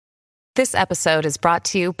This episode is brought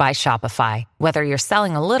to you by Shopify. Whether you're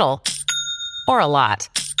selling a little or a lot,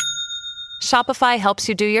 Shopify helps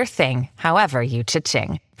you do your thing, however you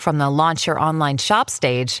cha-ching. From the launch your online shop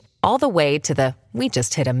stage, all the way to the we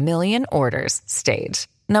just hit 1 million orders stage.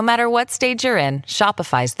 No matter what stage you're in,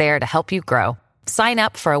 Shopify's there to help you grow. Sign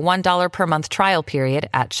up for a $1 per month trial period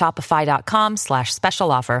at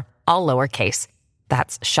shopify.com/special offer, all lowercase.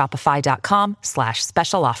 That's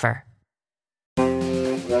shopify.com/special offer.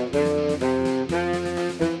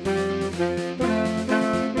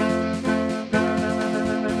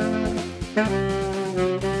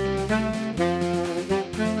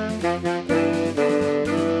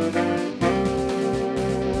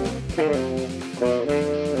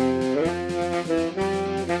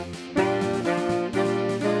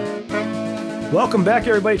 Welcome back,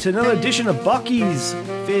 everybody, to another edition of Bucky's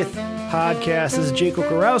Fifth Podcast. This is Jake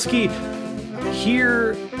Okarowski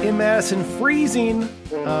here in Madison, freezing.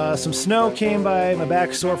 Some snow came by, my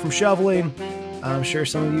back's sore from shoveling. I'm sure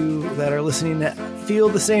some of you that are listening feel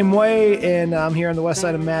the same way, and I'm here on the west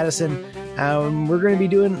side of Madison. We're going to be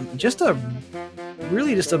doing just a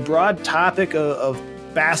broad topic of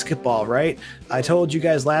basketball, right? I told you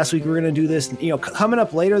guys last week we were going to do this. Coming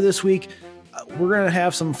up later this week, we're going to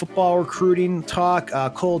have some football recruiting talk.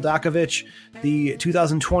 Cole Dakovich, the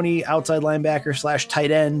 2020 outside linebacker /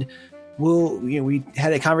 tight end, we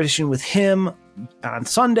had a conversation with him on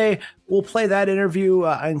Sunday. We'll play that interview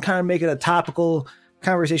and kind of make it a topical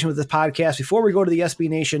conversation with this podcast before we go to the SB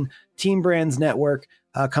Nation Team Brands Network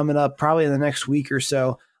coming up probably in the next week or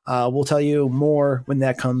so. We'll tell you more when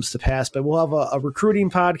that comes to pass, but we'll have a recruiting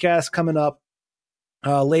podcast coming up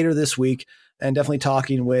later this week, and definitely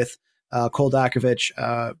talking with Cole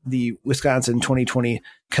Dakovich, the Wisconsin 2020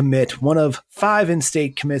 commit, one of 5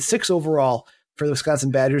 in-state commits, 6 overall for the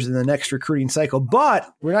Wisconsin Badgers in the next recruiting cycle.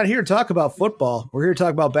 But we're not here to talk about football. We're here to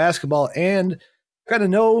talk about basketball, and got to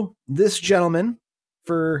know this gentleman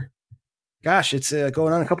for, it's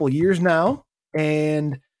going on a couple of years now.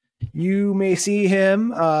 And you may see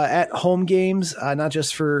him at home games, not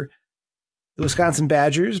just for the Wisconsin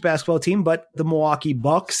Badgers basketball team, but the Milwaukee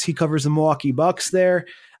Bucks. He covers the Milwaukee Bucks there.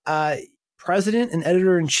 President and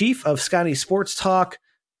editor-in-chief of Scotty Sports Talk,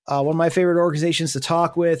 one of my favorite organizations to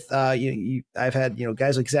talk with. I've had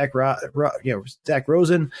guys like Zach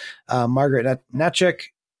Rosen, Margaret Natchik,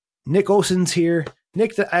 Nick Osen's here.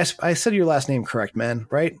 Nick, I said your last name correct, man,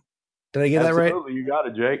 right? Did I get that right? Absolutely, you got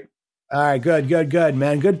it, Jake. All right, good,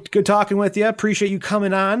 man. Good talking with you. Appreciate you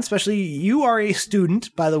coming on. Especially, you are a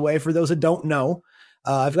student, by the way, for those that don't know.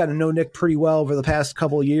 I've gotten to know Nick pretty well over the past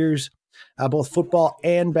couple of years. Both football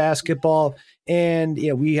and basketball. And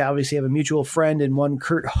we obviously have a mutual friend in one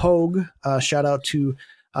Kurt Hogue. Shout out to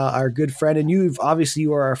our good friend. And you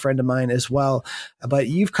are a friend of mine as well. But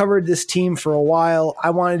you've covered this team for a while. I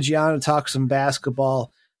wanted you on to talk some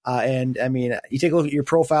basketball. And I mean, you take a look at your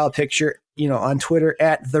profile picture, on Twitter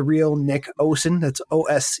at the real Nick Osen. That's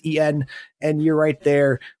OSEN. And you're right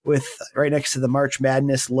there right next to the March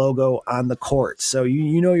Madness logo on the court. So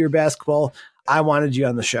you know your basketball. I wanted you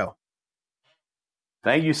on the show.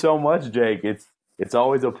 Thank you so much, Jake. It's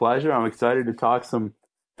always a pleasure. I'm excited to talk some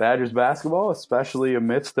Badgers basketball, especially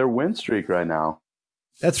amidst their win streak right now.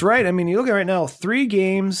 That's right. I mean, you look at right now,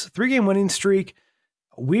 3-game winning streak.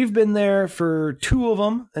 We've been there for 2 of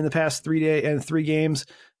them in the past 3 games.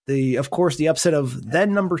 Of course, the upset of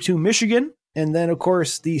then number 2 Michigan, and then of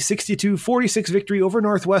course the 62-46 victory over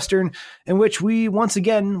Northwestern, in which we once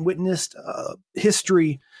again witnessed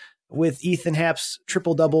history with Ethan Happ's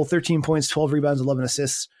triple-double, 13 points, 12 rebounds, 11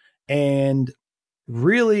 assists. And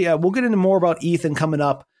really, we'll get into more about Ethan coming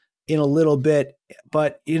up in a little bit.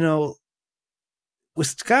 But,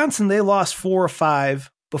 Wisconsin, they lost 4 or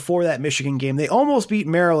 5 before that Michigan game. They almost beat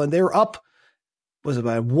Maryland. They were up,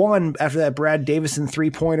 by 1 after that Brad Davison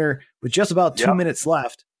three-pointer with just about 2 minutes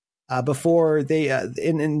left before they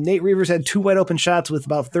and Nate Reavers had 2 wide open shots with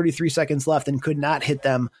about 33 seconds left and could not hit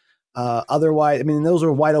them. Otherwise, I mean, those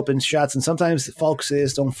are wide open shots, and sometimes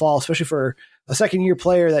focuses don't fall, especially for a second-year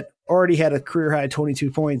player that already had a career-high 22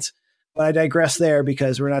 points. But I digress there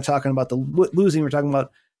because we're not talking about the losing. We're talking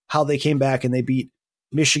about how they came back and they beat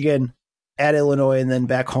Michigan at Illinois and then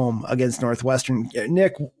back home against Northwestern.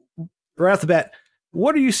 Nick, right off the bat,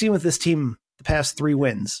 what are you seeing with this team the past 3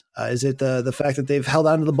 wins? Is it the fact that they've held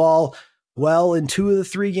onto the ball well in 2 of the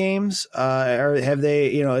 3 games? Or have they,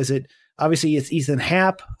 is it obviously it's Ethan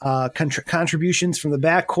Happ, contributions from the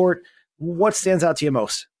backcourt? What stands out to you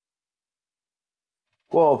most?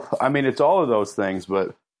 Well, I mean, it's all of those things,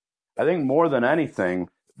 but I think more than anything,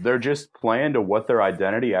 they're just playing to what their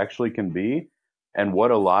identity actually can be. and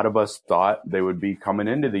what a lot of us thought they would be coming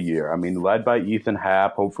into the year. I mean, led by Ethan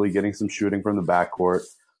Happ, hopefully getting some shooting from the backcourt.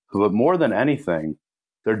 But more than anything,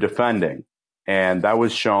 they're defending. And that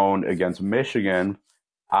was shown against Michigan,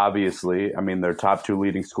 obviously. I mean, their top 2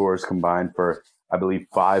 leading scorers combined for, I believe,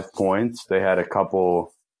 5 points. They had a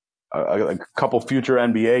couple future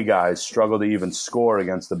NBA guys struggle to even score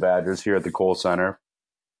against the Badgers here at the Kohl Center.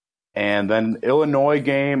 And then Illinois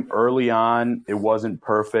game early on, it wasn't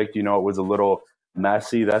perfect. It was a little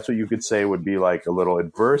messy. That's what you could say would be like a little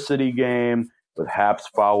adversity game with Happ's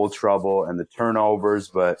foul trouble and the turnovers.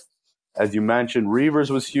 But as you mentioned, Reavers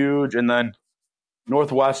was huge. And then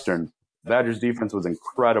Northwestern, Badgers defense was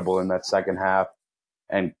incredible in that second half.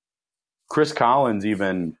 And Chris Collins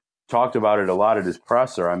even talked about it a lot at his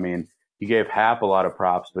presser. I mean, he gave Happ a lot of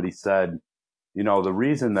props, but he said, the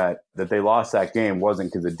reason that they lost that game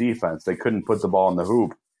wasn't because of defense. They couldn't put the ball in the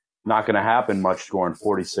hoop. Not going to happen much scoring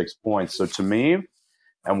 46 points. So to me,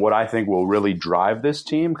 and what I think will really drive this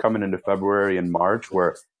team coming into February and March,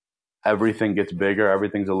 where everything gets bigger,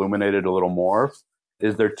 everything's illuminated a little more,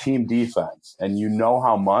 is their team defense. And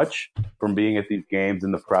how much from being at these games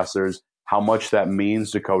in the pressers, how much that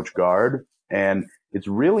means to Coach Gard. And it's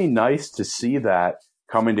really nice to see that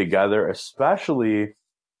coming together, especially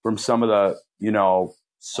from some of the,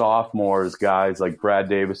 sophomores, guys like Brad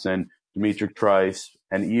Davison, Dimitri Trice,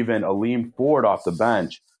 and even Aleem Ford off the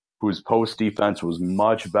bench, whose post defense was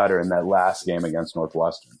much better in that last game against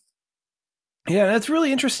Northwestern. Yeah, that's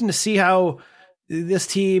really interesting to see how this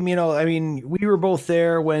team, we were both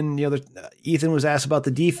there when, Ethan was asked about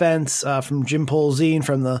the defense from Jim Polzine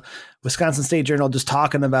from the Wisconsin State Journal, just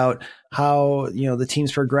talking about how, the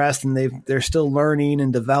team's progressed and they're still learning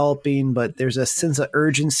and developing, but there's a sense of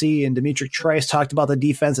urgency. And Dimitri Trice talked about the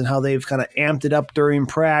defense and how they've kind of amped it up during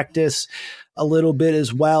practice a little bit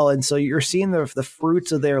as well. And so you're seeing the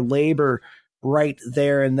fruits of their labor right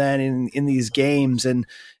there and then in these games. And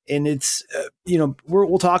it's,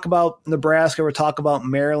 we'll talk about Nebraska. We'll talk about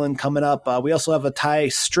Maryland coming up. We also have a Ty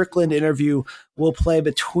Strickland interview we'll play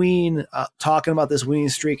between talking about this winning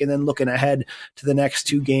streak and then looking ahead to the next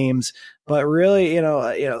 2 games. But really,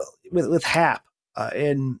 with Happ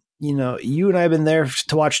and, you and I have been there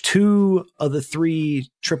to watch 2 of the 3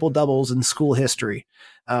 triple doubles in school history,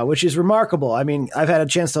 which is remarkable. I mean, I've had a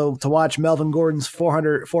chance to watch Melvin Gordon's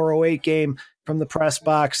 408 game from the press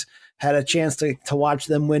box, had a chance to watch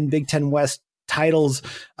them win Big Ten West titles,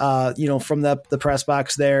 from the press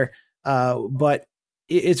box there. But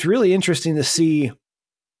it's really interesting to see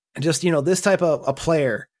just, this type of a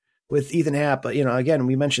player with Ethan Happ. Again,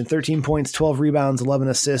 we mentioned 13 points, 12 rebounds, 11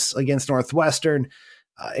 assists against Northwestern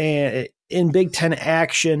and in Big Ten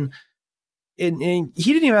action. And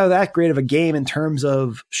he didn't even have that great of a game in terms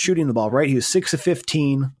of shooting the ball, right? He was 6 of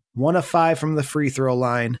 15, 1 of 5 from the free throw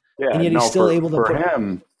line. Yeah, and yet he's still able to for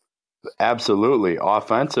him. Absolutely.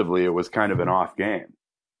 Offensively, it was kind of an off game.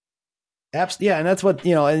 Yeah, and that's what,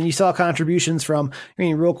 and you saw contributions from,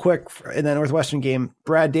 real quick in that Northwestern game,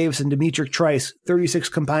 Brad Davison, Dimitri Trice, 36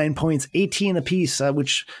 combined points, 18 apiece,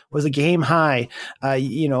 which was a game high,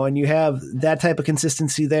 and you have that type of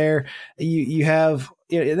consistency there. You have,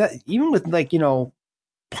 that, even with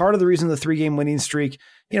part of the reason the 3-game winning streak,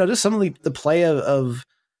 just some of the play of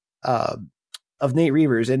Nate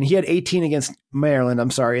Reavers, and he had 18 against Maryland,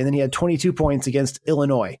 and then he had 22 points against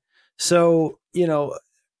Illinois. So,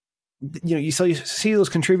 you see those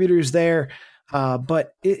contributors there,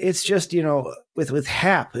 but it's just, with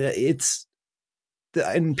Happ,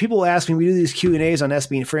 and people ask me, we do these Q&As on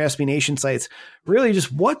SB Nation sites, really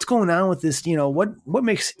just what's going on with this, what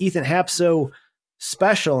makes Ethan Happ so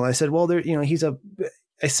special? And I said, well, he's a,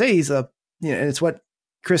 and it's what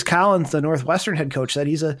Chris Collins, the Northwestern head coach, said.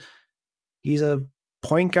 He's a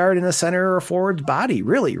point guard in a center or forward's body,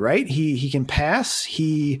 really, right? He can pass.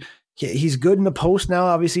 He's good in the post now,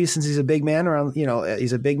 obviously, since he's a big man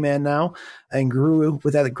he's a big man now and grew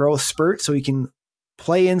with that growth spurt, so he can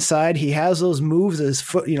play inside. He has those moves. His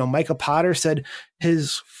foot, Micah Potter said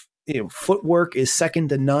his footwork is second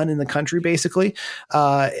to none in the country, basically.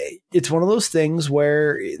 It's one of those things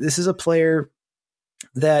where this is a player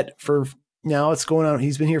that for now it's going on.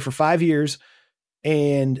 He's been here for 5 years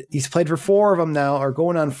and he's played for 4 of them now, or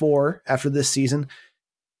going on 4 after this season.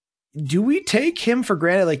 Do we take him for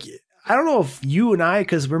granted? I don't know if you and I,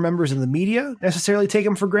 because we're members of the media, necessarily take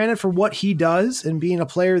him for granted for what he does and being a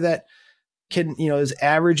player that can, is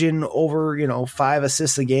averaging over, 5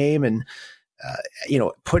 assists a game and,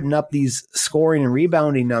 putting up these scoring and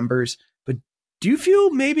rebounding numbers. But do you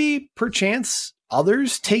feel maybe perchance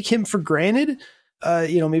others take him for granted?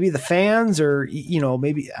 Maybe the fans, or,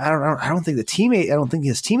 maybe, I don't think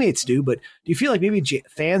his teammates do, but do you feel like maybe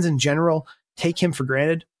fans in general take him for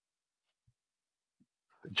granted?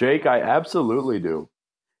 Jake, I absolutely do.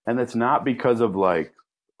 And it's not because of like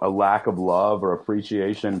a lack of love or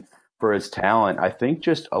appreciation for his talent. I think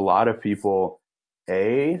just a lot of people,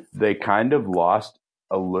 they kind of lost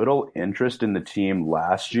a little interest in the team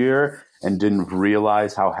last year and didn't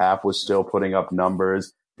realize how Hap was still putting up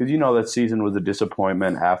numbers. Because, that season was a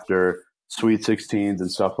disappointment after Sweet 16s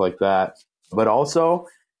and stuff like that. But also,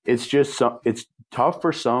 it's tough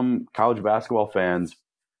for some college basketball fans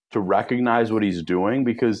to recognize what he's doing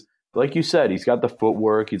because, like you said, he's got the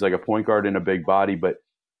footwork. He's like a point guard in a big body, but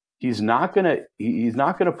he's not gonna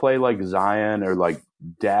play like Zion or like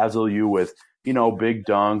dazzle you with big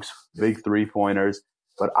dunks, big 3-pointers.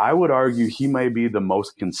 But I would argue he may be the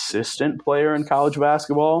most consistent player in college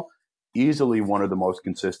basketball, easily one of the most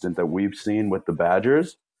consistent that we've seen with the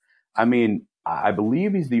Badgers. I mean, I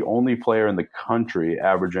believe he's the only player in the country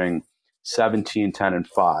averaging 17, 10, and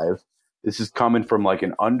 5. This is coming from like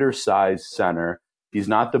an undersized center. He's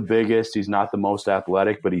not the biggest. He's not the most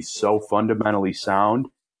athletic, but he's so fundamentally sound.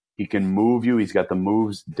 He can move you. He's got the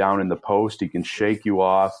moves down in the post. He can shake you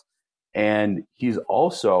off. And he's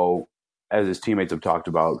also, as his teammates have talked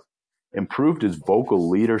about, improved his vocal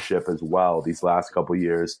leadership as well these last couple of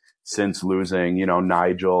years since losing,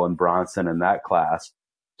 Nigel and Bronson in that class.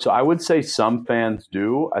 So I would say some fans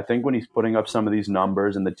do. I think when he's putting up some of these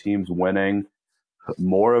numbers and the team's winning,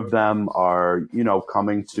 more of them are,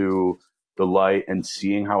 coming to the light and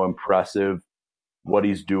seeing how impressive what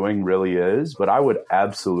he's doing really is. But I would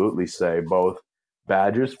absolutely say both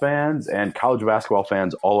Badgers fans and college basketball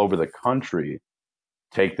fans all over the country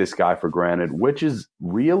take this guy for granted, which is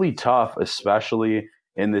really tough, especially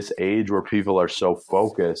in this age where people are so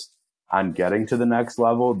focused on getting to the next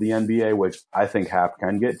level, the NBA, which I think Hap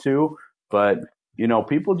can get to. But,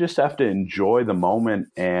 people just have to enjoy the moment.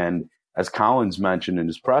 And as Collins mentioned in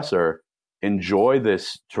his presser, enjoy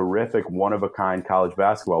this terrific one-of-a-kind college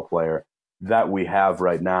basketball player that we have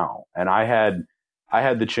right now. And I had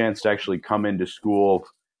the chance to actually come into school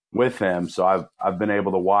with him, so I've been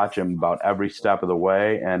able to watch him about every step of the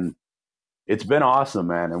way, and it's been awesome,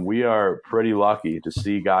 man. And we are pretty lucky to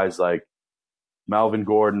see guys like Melvin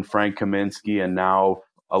Gordon, Frank Kaminsky, and now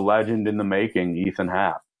a legend in the making, Ethan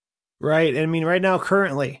Happ. Right. I mean, right now,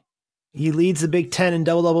 currently, he leads the Big Ten in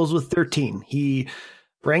double-doubles with 13. He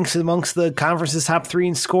ranks amongst the conference's top 3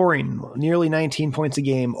 in scoring, nearly 19 points a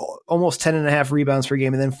game, almost 10.5 rebounds per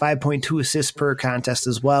game, and then 5.2 assists per contest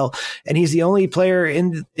as well. And he's the only player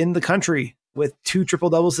in the country with 2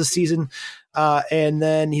 triple-doubles this season. And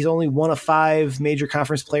then he's only one of 5 major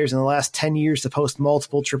conference players in the last 10 years to post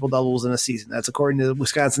multiple triple-doubles in a season. That's according to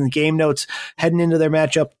Wisconsin Game Notes heading into their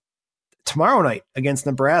matchup tomorrow night against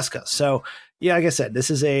Nebraska. So, yeah, like I said,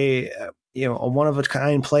 this is a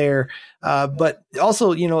one-of-a-kind player, but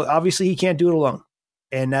also, obviously he can't do it alone.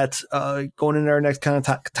 And that's going into our next kind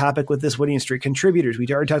of topic with this winning streak. Contributors. We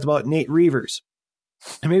already talked about Nate Reavers.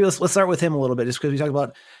 And maybe let's start with him a little bit, just because we talked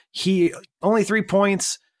about he only 3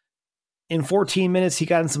 points in 14 minutes. He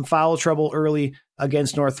got in some foul trouble early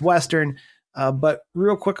against Northwestern. But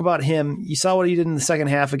real quick about him, you saw what he did in the second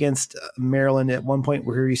half against Maryland at one point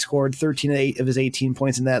where he scored 13 of his 18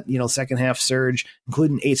 points in that second half surge,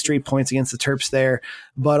 including 8 straight points against the Terps there.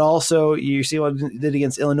 But also you see what he did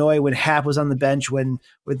against Illinois when Hap was on the bench when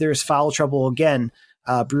there's foul trouble again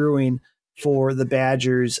brewing for the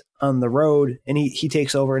Badgers on the road, and he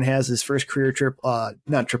takes over and has his first career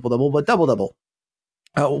not triple-double, but double-double.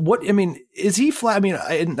 Is he flat? I mean,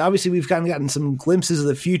 and obviously we've kind of gotten some glimpses of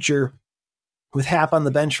the future with Hap on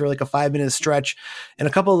the bench for like a 5-minute stretch and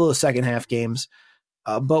a couple of those second half games.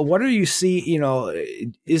 But what do you see,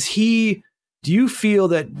 do you feel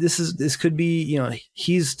that this could be,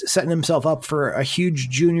 he's setting himself up for a huge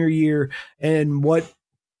junior year and what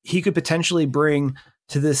he could potentially bring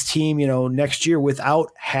to this team, next year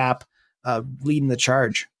without Hap leading the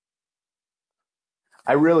charge?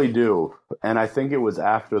 I really do. And I think it was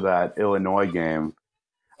after that Illinois game,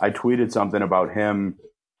 I tweeted something about him.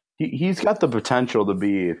 He's got the potential to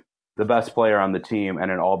be the best player on the team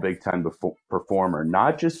and an all Big Ten performer,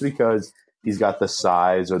 not just because he's got the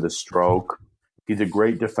size or the stroke. He's a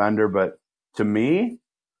great defender, but to me,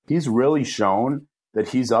 he's really shown that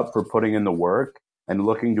he's up for putting in the work and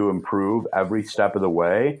looking to improve every step of the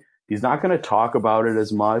way. He's not going to talk about it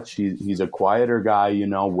as much. He's a quieter guy,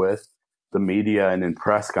 with the media and in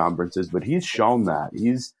press conferences, but he's shown that.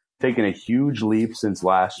 He's taken a huge leap since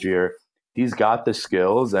last year. He's got the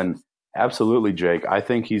skills, and absolutely, Jake, I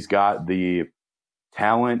think he's got the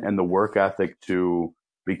talent and the work ethic to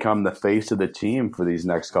become the face of the team for these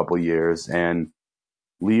next couple of years and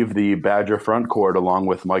leave the Badger front court along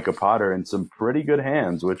with Micah Potter in some pretty good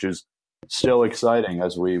hands, which is still exciting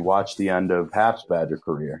as we watch the end of Hap's Badger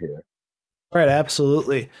career here. Right,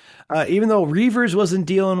 absolutely. Even though Reavers wasn't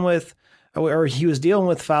dealing with, or he was dealing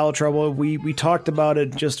with foul trouble, we talked about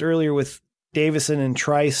it just earlier with Davison and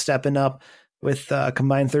Trice stepping up with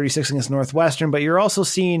combined 36 against Northwestern. But you're also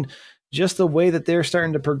seeing just the way that they're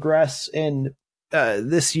starting to progress in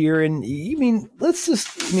this year. And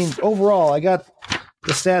overall, I got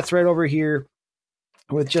the stats right over here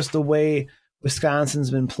with just the way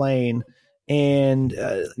Wisconsin's been playing. And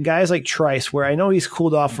guys like Trice, where I know he's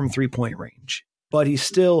cooled off from 3-point range, but he's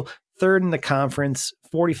still third in the conference,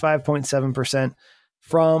 45.7%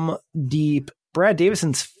 from deep. Brad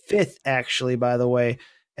Davison's fifth, actually, by the way,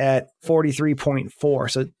 at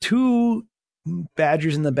 43.4. So two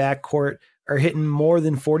Badgers in the backcourt are hitting more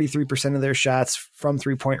than 43% of their shots from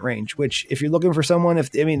 3-point range, which if you're looking for someone,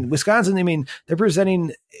 Wisconsin, they're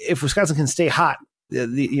presenting, if Wisconsin can stay hot,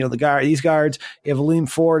 these guards, you have Aleem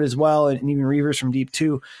Ford as well, and even Reavers from deep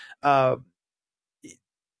too.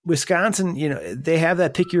 Wisconsin, they have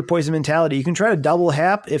that pick your poison mentality. You can try to double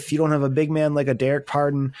Hap if you don't have a big man like a Derek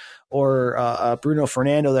Pardon or Bruno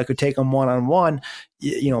Fernando that could take them one-on-one,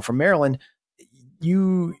 from Maryland.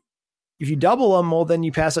 If you double them, well, then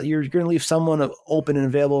you pass it. You're going to leave someone open and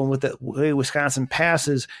available. And with the way Wisconsin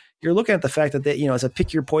passes, you're looking at the fact that it's a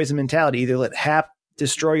pick your poison mentality. Either let Hap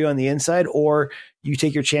destroy you on the inside, or you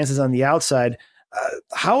take your chances on the outside.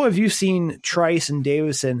 How have you seen Trice and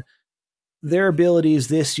Davison, their abilities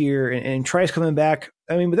this year, and Trice coming back?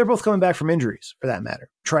 But they're both coming back from injuries, for that matter.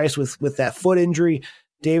 Trice with that foot injury,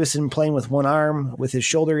 Davison playing with one arm with his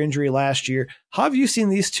shoulder injury last year. How have you seen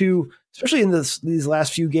these two, especially in these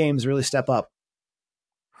last few games, really step up?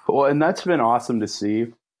 Well, and that's been awesome to see.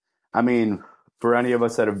 For any of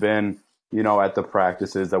us that have been, at the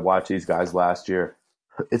practices that watched these guys last year,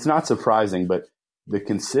 it's not surprising, but the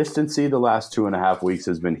consistency the last 2.5 weeks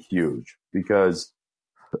has been huge because,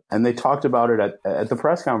 and they talked about it at the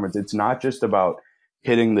press conference, it's not just about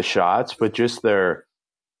hitting the shots, but just their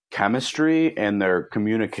chemistry and their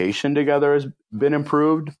communication together has been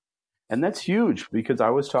improved. And that's huge because I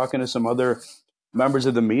was talking to some other members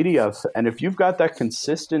of the media, and if you've got that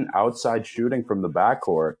consistent outside shooting from the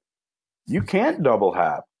backcourt, you can't double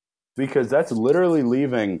Hap because that's literally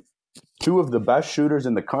leaving two of the best shooters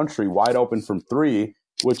in the country wide open from three,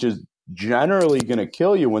 which is generally going to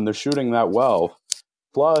kill you when they're shooting that well.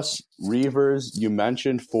 Plus, Reavers, you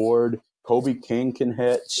mentioned Ford, Kobe King can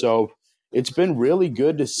hit. So it's been really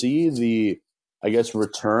good to see the,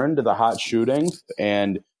 return to the hot shooting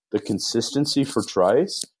and the consistency for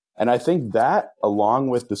Trice. And I think that, along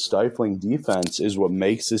with the stifling defense, is what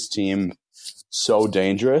makes this team so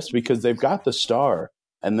dangerous because they've got the star.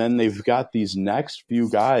 And then they've got these next few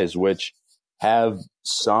guys, which have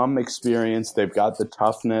some experience. They've got the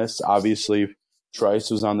toughness. Obviously,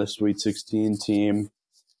 Trice was on the Sweet 16 team.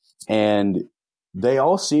 And they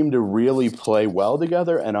all seem to really play well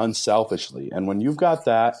together and unselfishly. And when you've got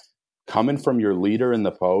that coming from your leader in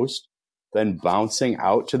the post, then bouncing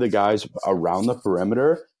out to the guys around the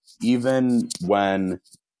perimeter, even when,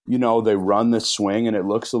 they run the swing and it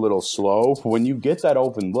looks a little slow, when you get that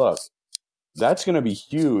open look, that's going to be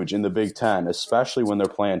huge in the Big Ten, especially when they're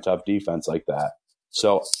playing tough defense like that.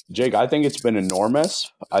 So, Jake, I think it's been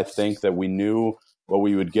enormous. I think that we knew what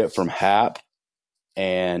we would get from Hap,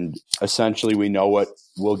 and essentially we know what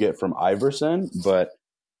we'll get from Iverson. But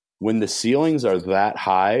when the ceilings are that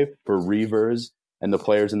high for Reavers and the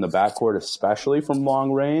players in the backcourt, especially from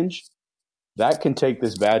long range, that can take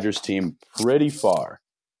this Badgers team pretty far.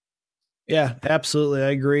 Yeah, absolutely.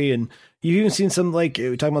 I agree. And you've even seen some, we're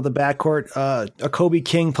talking about the backcourt, a Kobe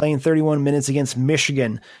King playing 31 minutes against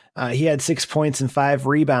Michigan. He had 6 points and 5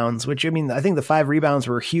 rebounds, which, I think the 5 rebounds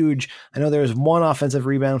were huge. I know there was one offensive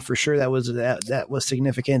rebound for sure that was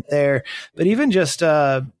significant there. But even just,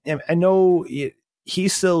 I know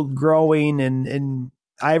he's still growing and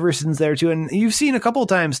Iverson's there too. And you've seen a couple of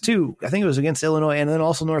times too, I think it was against Illinois and then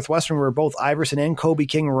also Northwestern, where both Iverson and Kobe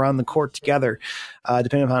King were on the court together,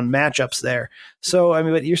 depending upon matchups there. So,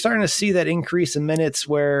 but you're starting to see that increase in minutes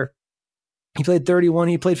where he played 31,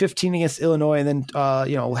 he played 15 against Illinois, and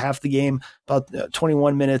then, half the game, about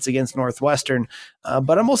 21 minutes against Northwestern.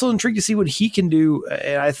 But I'm also intrigued to see what he can do.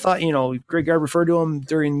 And I thought, Greg Gard referred to him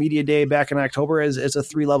during media day back in October as a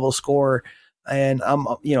 3-level scorer. And,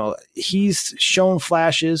 he's shown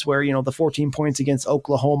flashes where, the 14 points against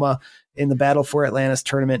Oklahoma in the Battle for Atlantis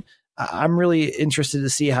tournament. I'm really interested to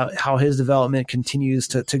see how his development continues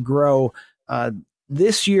to grow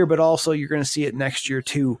this year, but also you're going to see it next year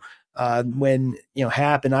too. When,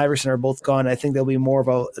 Hap and Iverson are both gone, I think there'll be more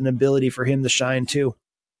of an ability for him to shine too.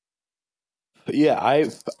 Yeah,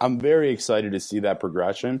 I'm very excited to see that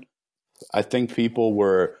progression. I think people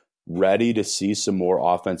were ready to see some more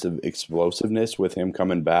offensive explosiveness with him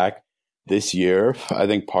coming back this year. I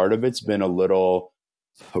think part of it's been a little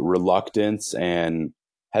reluctance and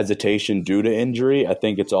hesitation due to injury. I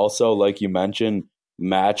think it's also, like you mentioned,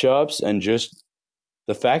 matchups and just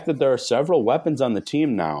the fact that there are several weapons on the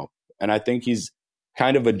team now. And I think he's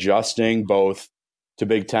kind of adjusting both to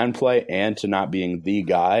Big Ten play and to not being the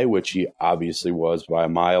guy, which he obviously was by a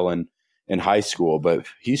mile in high school. But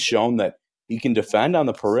he's shown that he can defend on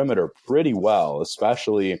the perimeter pretty well,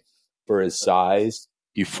 especially for his size.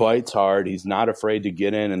 He fights hard. He's not afraid to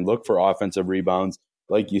get in and look for offensive rebounds.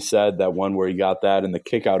 Like you said, that one where he got that and the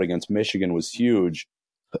kick out against Michigan was huge.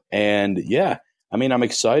 And yeah, I mean, I'm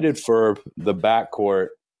excited for the backcourt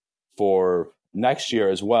for next year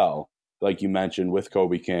as well, like you mentioned with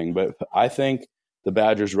Kobe King. But I think the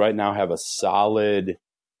Badgers right now have a solid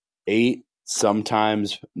 8,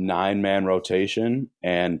 sometimes 9-man rotation.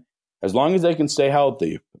 And as long as they can stay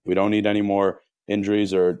healthy, we don't need any more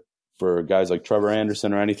injuries or for guys like Trevor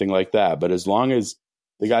Anderson or anything like that. But as long as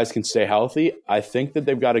the guys can stay healthy, I think that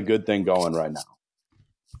they've got a good thing going right now.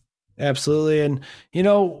 Absolutely. And,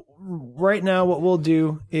 right now what we'll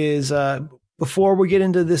do is before we get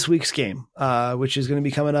into this week's game, which is going to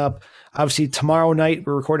be coming up, obviously tomorrow night,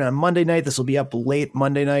 we're recording on Monday night. This will be up late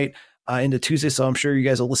Monday night into Tuesday. So I'm sure you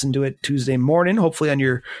guys will listen to it Tuesday morning, hopefully on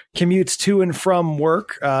your commutes to and from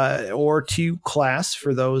work or to class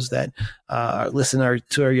for those that listen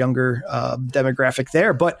to our younger demographic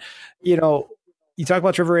there. But, you talk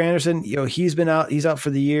about Trevor Anderson, he's out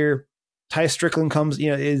for the year. Ty Strickland comes,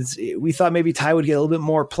 we thought maybe Ty would get a little bit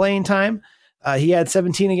more playing time. He had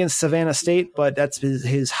 17 against Savannah State, but that's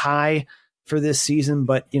his high for this season.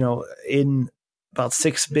 But, in about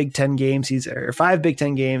 5 Big Ten games, he's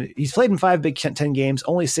played in 5 Big Ten games,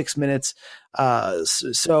 only 6 minutes.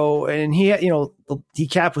 And he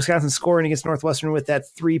capped Wisconsin scoring against Northwestern with that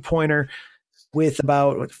 3-pointer with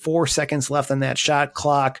about 4 seconds left on that shot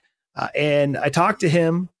clock. And I talked to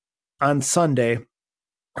him on Sunday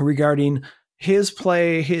regarding his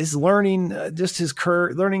play, his learning, just his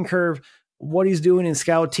learning curve, what he's doing in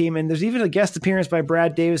scout team. And there's even a guest appearance by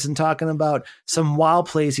Brad Davison talking about some wild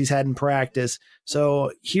plays he's had in practice.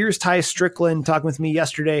 So here's Ty Strickland talking with me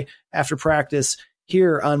yesterday after practice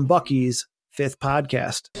here on Bucky's 5th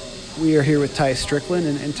podcast. We are here with Ty Strickland.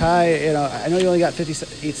 And Ty, I know you only got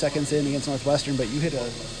 58 seconds in against Northwestern, but you hit a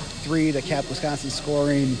 3 to cap Wisconsin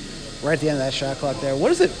scoring right at the end of that shot clock there. What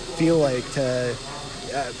does it feel like to,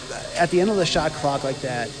 at the end of the shot clock like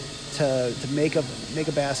that, to make a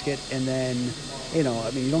basket and then, you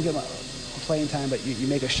don't get playing time, but you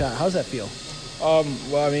make a shot? How does that feel?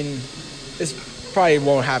 Well, I mean, this probably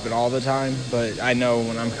won't happen all the time, but I know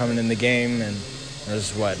when I'm coming in the game and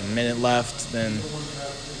there's, a minute left, then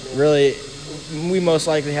really we most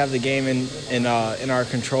likely have the game in our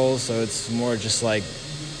control, so it's more just like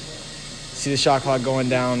see the shot clock going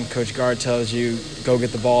down, Coach Gard tells you, go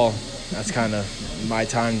get the ball. That's kind of my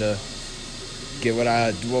time to get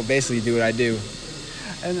basically do what I do.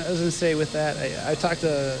 And I was going to say with that, I talked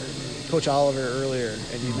to Coach Oliver earlier,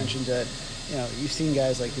 and you mentioned that, you've seen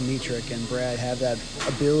guys like Dimitrik and Brad have that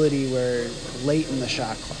ability where late in the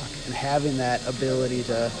shot clock and having that ability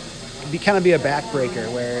to be a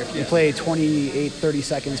backbreaker where if you play 28, 30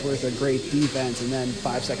 seconds worth of great defense and then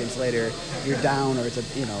 5 seconds later you're down or it's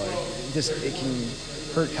it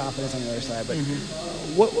can hurt confidence on the other side. But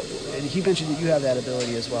and he mentioned that you have that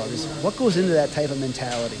ability as well. Just what goes into that type of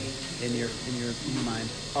mentality in your mind?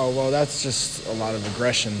 Oh, well, that's just a lot of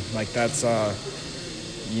aggression. Like that's,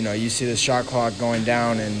 you see the shot clock going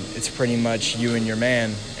down and it's pretty much you and your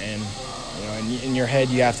man. And, in your head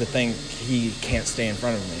you have to think he can't stay in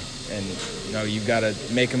front of me. And, you've got to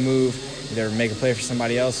make a move, either make a play for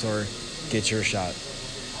somebody else or get your shot.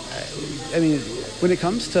 I mean, when it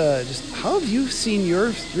comes to just how have you seen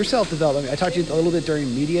yourself develop? I mean, I talked to you a little bit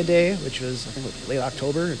during Media Day, which was, I think, late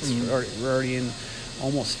October. We're already in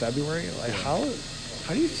almost February. Like, how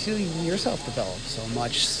do you see yourself develop so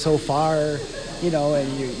much so far?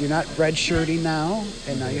 And you're not redshirting now,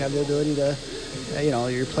 and now you have the ability to,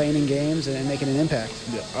 you're playing in games and making an impact.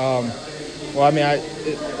 Yeah. Well, I mean,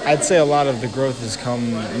 I'd say a lot of the growth has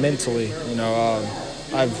come mentally.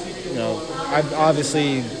 I've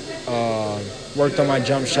obviously worked on my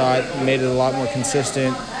jump shot, made it a lot more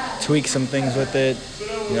consistent, tweaked some things with it.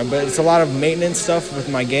 But it's a lot of maintenance stuff with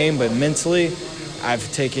my game. But mentally,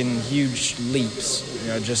 I've taken huge leaps.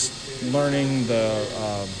 Just learning the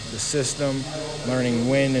system, learning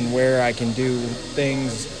when and where I can do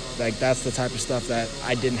things. Like that's the type of stuff that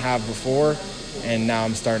I didn't have before, and now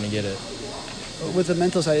I'm starting to get it. with the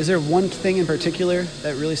mental side, is there one thing in particular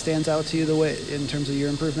that really stands out to you the way in terms of your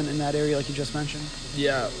improvement in that area, like you just mentioned?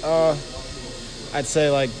 Yeah, I'd say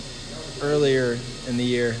like earlier in the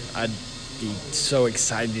year, I'd be so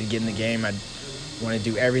excited to get in the game. I'd want to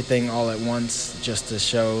do everything all at once just to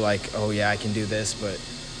show like, oh yeah, I can do this. But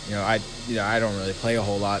I don't really play a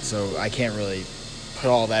whole lot, so I can't really put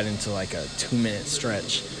all that into like a 2-minute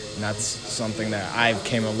stretch. And that's something that I've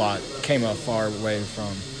came a far way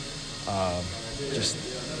from. Just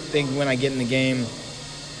think when I get in the game,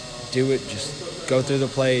 do it, just go through the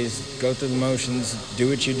plays, go through the motions, do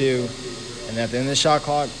what you do. And at the end of the shot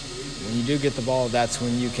clock, when you do get the ball, that's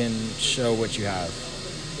when you can show what you have.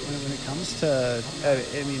 When it comes to,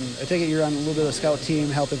 I take it you're on a little bit of a scout team,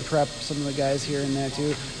 helping prep some of the guys here and there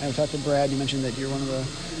too. I've talked to Brad. You mentioned that you're one of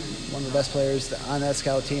the best players on that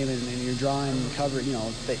scout team, and you're drawing cover,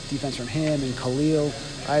 defense from him and Khalil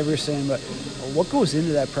Iverson. But what goes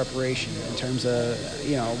into that preparation in terms of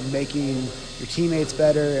making your teammates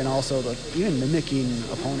better and also even mimicking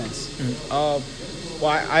opponents?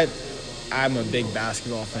 I'm a big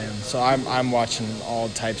basketball fan, so I'm watching all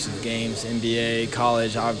types of games, NBA,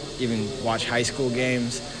 college. I've even watched high school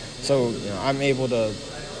games, so I'm able to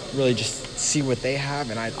really just see what they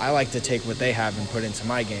have, and I like to take what they have and put into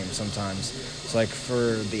my game sometimes. So like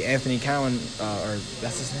for the Anthony Cowan, or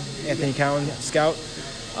that's his name, Anthony Cowan scout,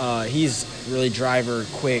 he's really driver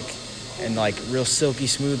quick and like real silky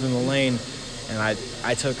smooth in the lane, and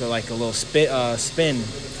I took a little spin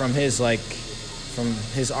from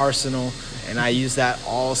his arsenal, and I used that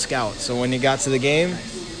all scout. So when he got to the game,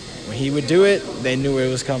 when he would do it, they knew it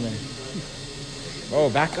was coming. Oh,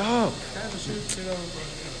 back up.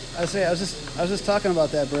 I was just talking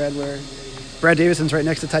about that, Brad, where Brad Davison's right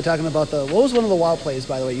next to Ty talking about what was one of the wild plays,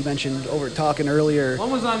 by the way, you mentioned over talking earlier.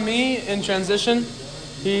 One was on me in transition.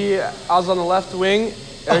 I was on the left wing,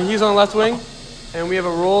 or he's on the left wing, and we have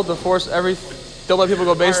a rule to force don't let people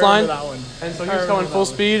go baseline. And so he was going full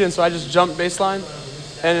speed, and so I just jumped baseline.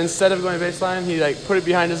 And instead of going baseline, he put it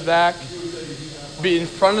behind his back, be in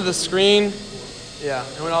front of the screen. Yeah,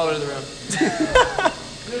 and went all the way to the rim.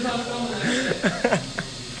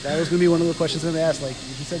 That was going to be one of the questions I'm going to ask. Like,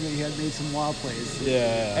 you said that you had made some wild plays.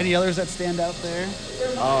 Yeah. Any others that stand out there?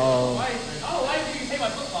 Why did you take my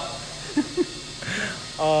football?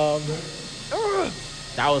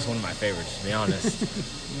 That was one of my favorites, to be honest.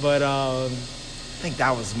 But I think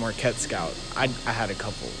that was Marquette Scout. I had a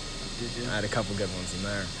couple. I had a couple good ones in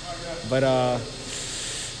there. But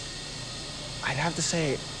I'd have to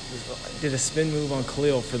say, I did a spin move on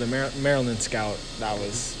Khalil for the Maryland Scout. That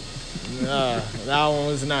one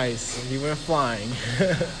was nice. He went flying.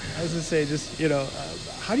 I was going to say, just,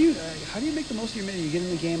 how do you make the most of your minute? You get in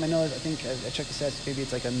the game. I think I checked the stats. Maybe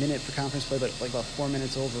it's like a minute for conference play, but like about 4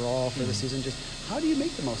 minutes overall for the season. Just how do you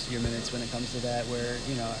make the most of your minutes when it comes to that? Where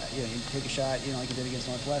you take a shot, like you did against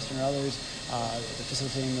Northwestern or others,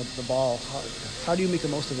 facilitating the ball. How do you make the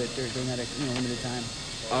most of it during that limited time?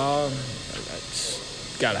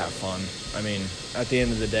 Gotta have fun. I mean, at the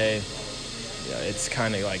end of the day, it's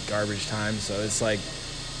kind of like garbage time. So it's like.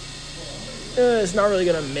 It's not really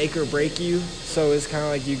going to make or break you, so it's kind of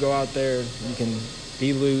like you go out there, you can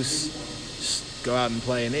be loose, just go out and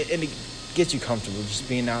play, and it gets you comfortable just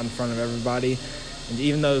being out in front of everybody. And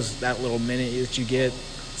even that little minute that you get,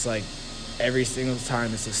 it's like every single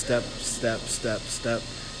time it's a step,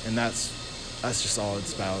 and that's just all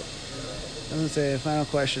it's about. I'm going to say a final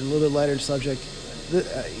question, a little bit lighter subject.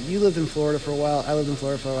 You lived in Florida for a while. I lived in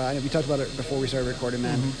Florida for a while. I know we talked about it before we started recording,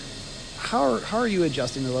 man. Mm-hmm. How are you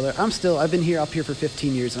adjusting to the weather? I've been up here for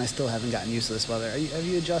 15 years, and I still haven't gotten used to this weather. Have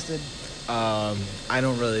you adjusted? I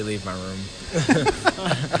don't really leave my room.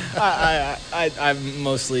 I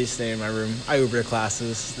mostly stay in my room. I Uber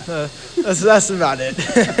classes. That's about it.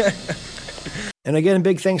 And again,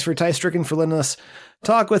 big thanks for Ty Stricken for letting us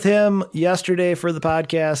talk with him yesterday for the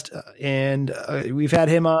podcast. And we've had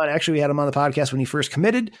him on. Actually, we had him on the podcast when he first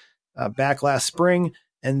committed back last spring,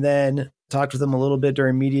 and then talked with him a little bit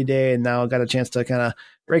during media day, and now got a chance to kind of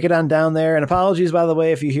break it on down there. And apologies, by the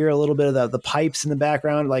way, if you hear a little bit of the pipes in the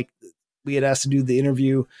background. Like, we had asked to do the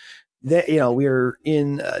interview that, we were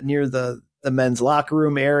in near the men's locker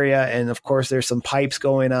room area. And of course there's some pipes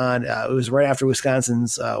going on. It was right after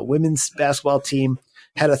Wisconsin's women's basketball team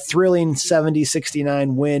had a thrilling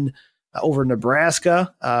 70-69 win over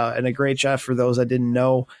Nebraska, and a great shot for those that didn't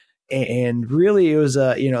know. And really it was,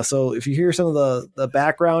 so if you hear some of the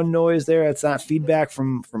background noise there, it's not feedback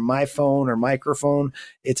from my phone or microphone.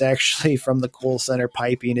 It's actually from the Kohl Center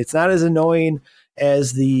piping. It's not as annoying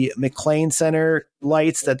as the McLean Center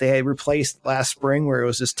lights that they had replaced last spring, where it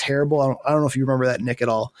was just terrible. I don't know if you remember that, Nick, at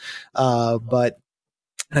all. But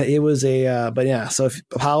It was but yeah, so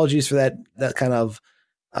apologies for that kind of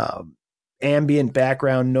ambient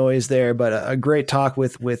background noise there, but a great talk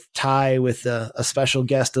with Ty, with a special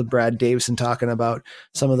guest of Brad Davison talking about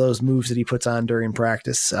some of those moves that he puts on during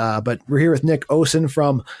practice. But we're here with Nick Osen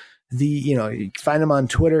from you can find him on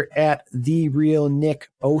Twitter at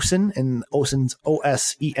 @TheRealNickOsen, and Osen's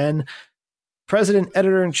OSEN, president,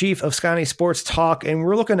 editor-in-chief of Scotty Sports Talk. And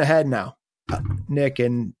we're looking ahead now, Nick,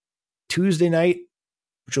 and Tuesday night,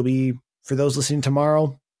 which will be, for those listening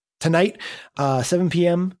tonight, 7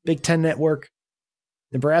 p.m., Big Ten Network.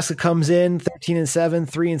 Nebraska comes in 13-7,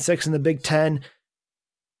 3-6 in the Big Ten,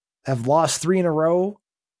 have lost 3 in a row,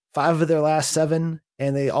 5 of their last 7,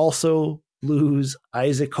 and they also lose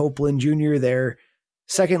Isaac Copeland Jr., their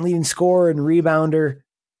second leading scorer and rebounder.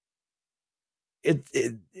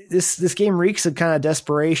 This game reeks of kind of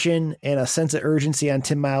desperation and a sense of urgency on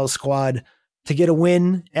Tim Miles' squad to get a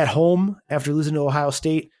win at home after losing to Ohio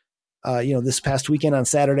State, this past weekend on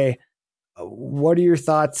Saturday. What are your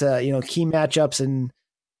thoughts? Key matchups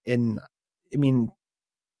and I mean,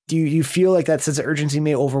 do you feel like that sense of urgency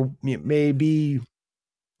may be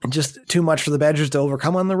just too much for the Badgers to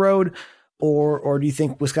overcome on the road, or do you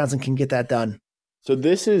think Wisconsin can get that done? So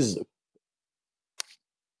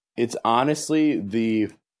it's honestly the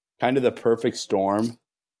kind of the perfect storm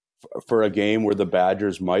for a game where the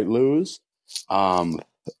Badgers might lose.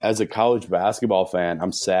 As a college basketball fan,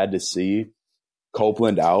 I'm sad to see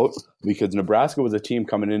Copeland out, because Nebraska was a team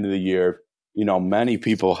coming into the year. Many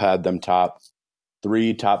people had them top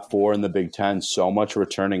 3, top 4 in the Big Ten, so much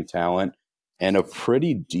returning talent and a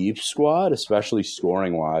pretty deep squad, especially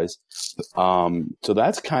scoring wise. So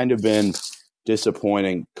that's kind of been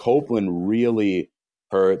disappointing. Copeland really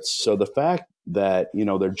hurts. So the fact that,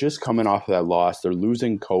 they're just coming off of that loss, they're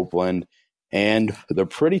losing Copeland, and they're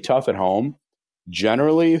pretty tough at home.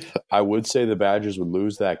 Generally, I would say the Badgers would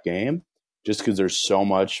lose that game just because there's so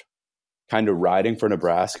much kind of riding for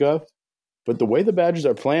Nebraska. But the way the Badgers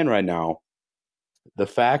are playing right now, the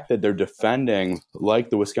fact that they're defending like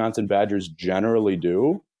the Wisconsin Badgers generally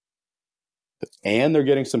do, and they're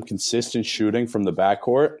getting some consistent shooting from the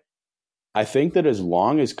backcourt, I think that as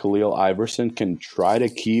long as Khalil Iverson can try to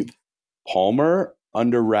keep Palmer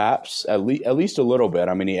under wraps, at least a little bit.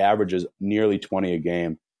 I mean, he averages nearly 20 a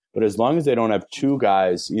game. But as long as they don't have 2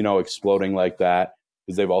 guys, exploding like that,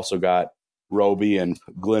 because they've also got Roby and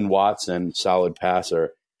Glenn Watson, solid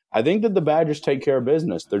passer, I think that the Badgers take care of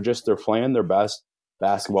business. They're playing their best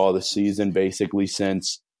basketball of the season basically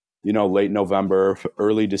since, late November,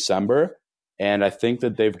 early December. And I think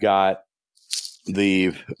that they've got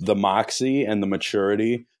the moxie and the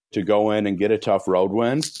maturity to go in and get a tough road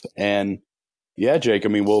win. And yeah, Jake, I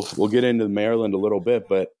mean, we'll get into Maryland a little bit,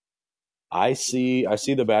 but I see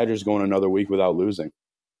the Badgers going another week without losing.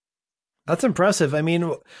 That's impressive. I mean,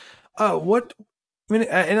 I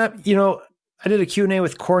did a Q&A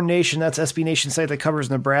with Corn Nation. That's SB Nation site that covers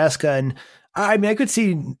Nebraska. And I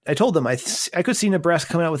told them I could see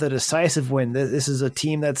Nebraska coming out with a decisive win. This is a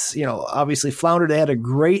team that's, obviously floundered. They had a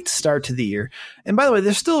great start to the year. And by the way,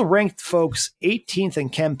 they're still ranked, folks, 18th in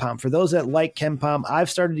KenPom. For those that like KenPom, I've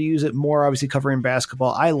started to use it more, obviously covering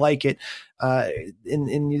basketball. I like it.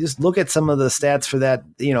 And you just look at some of the stats for that.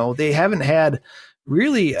 They haven't had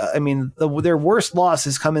really, their worst loss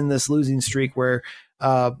has come in this losing streak where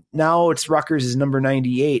now it's Rutgers is number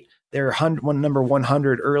 98. They're number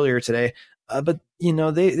 100 earlier today. But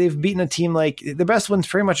they've beaten a team like the best one's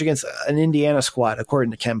pretty much against an Indiana squad,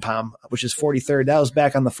 according to KenPom, which is 43rd. That was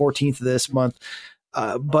back on the 14th of this month.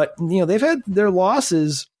 But they've had their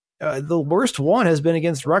losses. The worst one has been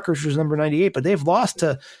against Rutgers, which is number 98, but they've lost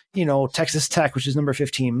to, Texas Tech, which is number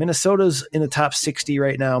 15. Minnesota's in the top 60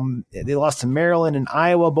 right now. They lost to Maryland and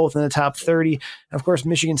Iowa, both in the top 30. And of course,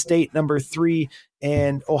 Michigan State, number 3,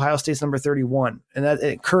 and Ohio State's number 31. And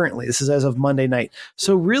that currently, this is as of Monday night.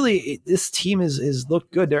 So really, this team is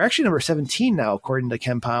looked good. They're actually number 17 now, according to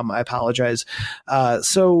KenPom. I apologize.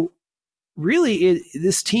 So really,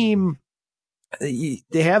 this team, they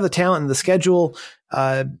have the talent and the schedule,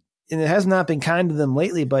 and it has not been kind to them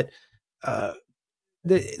lately, but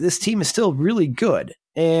this team is still really good.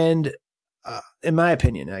 And in my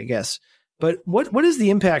opinion, I guess. But what is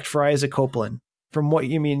the impact for Isaac Copeland? From what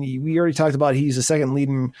you mean, we already talked about he's the second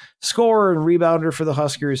leading scorer and rebounder for the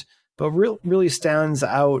Huskers, but really stands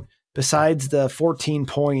out besides the 14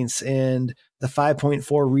 points and the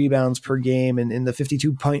 5.4 rebounds per game and the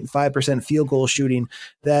 52.5% field goal shooting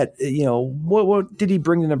that, what did he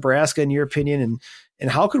bring to Nebraska in your opinion?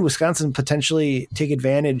 And how could Wisconsin potentially take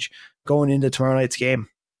advantage going into tomorrow night's game?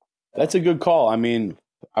 That's a good call. I mean,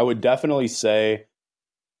 I would definitely say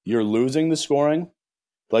you're losing the scoring,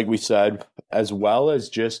 like we said, as well as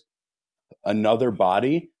just another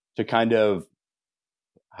body to kind of,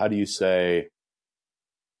 how do you say,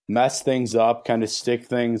 mess things up, kind of stick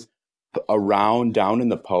things around down in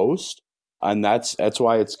the post. And that's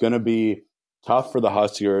why it's going to be tough for the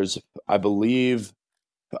Huskers. I believe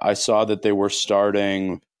I saw that they were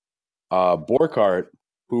starting Borkart,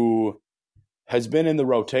 who has been in the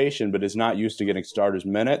rotation but is not used to getting starters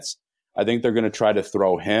minutes. I think they're going to try to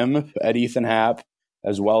throw him at Ethan Happ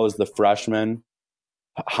as well as the freshman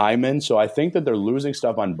Hyman. So I think that they're losing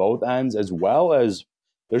stuff on both ends, as well as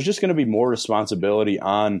there's just going to be more responsibility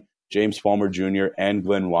on James Palmer Jr. and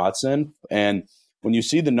Glenn Watson. And when you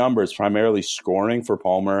see the numbers, primarily scoring for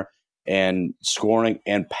Palmer and scoring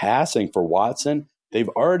and passing for Watson, they've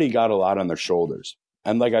already got a lot on their shoulders.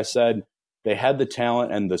 And like I said, they had the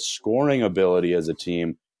talent and the scoring ability as a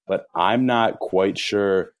team, but I'm not quite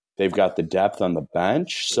sure they've got the depth on the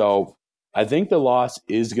bench. So I think the loss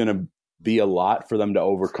is going to be a lot for them to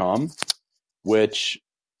overcome, which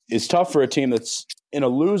is tough for a team that's in a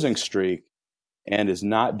losing streak and is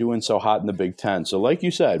not doing so hot in the Big Ten. So like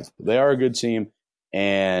you said, they are a good team,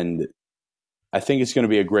 and I think it's going to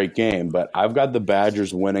be a great game, but I've got the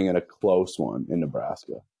Badgers winning in a close one in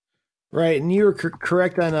Nebraska. Right, and you were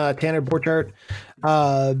correct on Tanner Borchardt.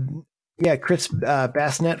 Yeah, Chris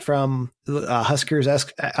Bassnett from Huskers.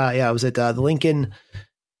 Yeah, I was at the Lincoln.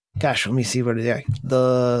 Gosh, let me see what it is.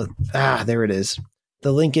 There it is.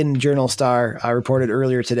 The Lincoln Journal-Star reported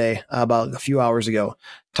earlier today, about a few hours ago,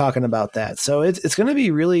 talking about that. So it's going to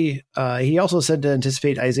be really. He also said to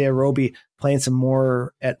anticipate Isaiah Roby playing some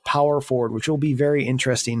more at power forward, which will be very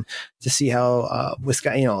interesting to see how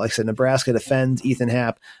Wisconsin, like I said, Nebraska defends Ethan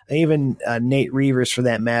Happ, and even Nate Reavers for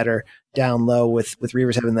that matter down low. With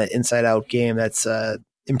Reavers having that inside-out game, that's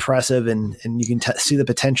impressive, and you can see the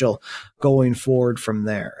potential going forward from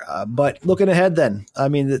there. But looking ahead, then, I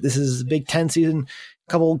mean, this is Big Ten season.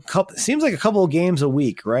 Couple seems like a couple of games a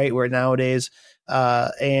week, right? Where nowadays,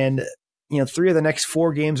 and 3 of the next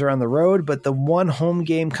 4 games are on the road, but the one home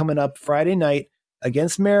game coming up Friday night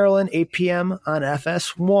against Maryland, 8 p.m. on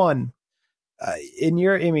FS1.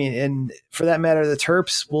 And for that matter, the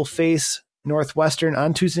Terps will face Northwestern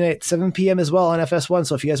on Tuesday night, 7 p.m. as well on FS1.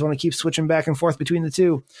 So if you guys want to keep switching back and forth between the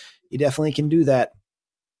two, you definitely can do that.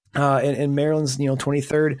 And Maryland's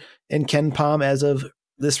 23rd in Ken Palm as of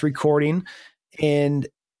this recording. And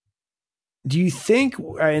do you think,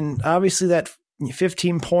 and obviously that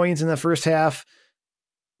 15 points in the first half,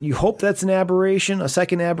 you hope that's an aberration, a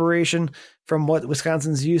second aberration from what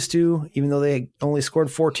Wisconsin's used to, even though they only scored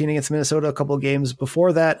 14 against Minnesota a couple of games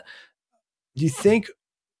before that. Do you think,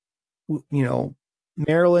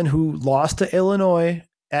 Maryland, who lost to Illinois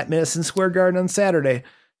at Madison Square Garden on Saturday,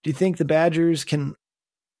 do you think the Badgers can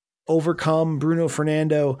overcome Bruno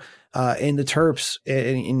Fernando and the Terps?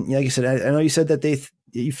 And like you said, I know you said that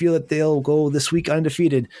you feel that they'll go this week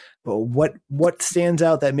undefeated, but what stands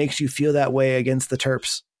out that makes you feel that way against the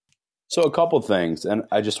Terps? So a couple things, and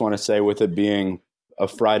I just want to say, with it being a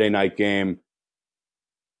Friday night game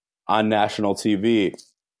on national TV,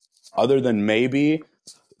 other than maybe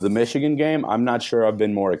the Michigan game, I'm not sure I've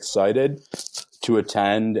been more excited to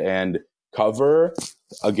attend and cover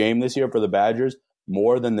a game this year for the Badgers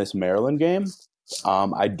more than this Maryland game.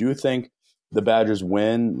 I do think the Badgers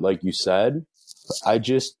win, like you said. I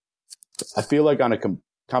feel like on a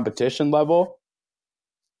competition level,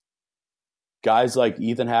 guys like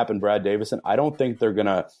Ethan Happ and Brad Davison, I don't think they're going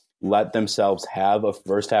to let themselves have a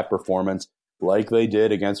first-half performance like they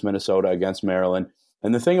did against Minnesota, against Maryland.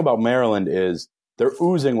 And the thing about Maryland is they're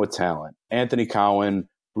oozing with talent. Anthony Cowan,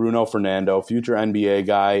 Bruno Fernando, future NBA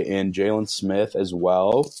guy, and Jalen Smith as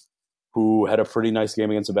well, who had a pretty nice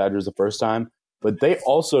game against the Badgers the first time. But they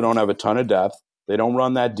also don't have a ton of depth. They don't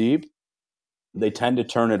run that deep. They tend to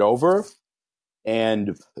turn it over,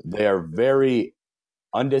 and they are very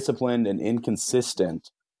undisciplined and inconsistent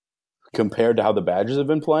compared to how the Badgers have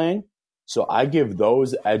been playing. So I give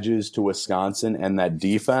those edges to Wisconsin and that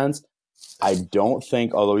defense. I don't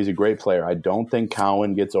think, although he's a great player, I don't think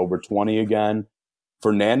Cowan gets over 20 again.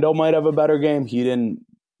 Fernando might have a better game. He didn't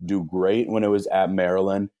do great when it was at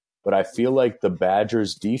Maryland. But I feel like the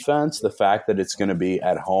Badgers defense, the fact that it's going to be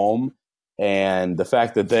at home, and the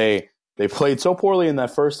fact that they played so poorly in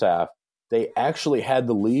that first half, they actually had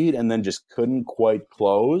the lead and then just couldn't quite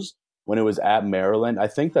close when it was at Maryland. I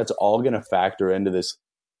think that's all going to factor into this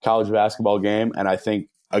college basketball game. And I think,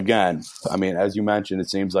 again, I mean, as you mentioned,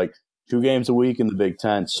 it seems like 2 games a week in the Big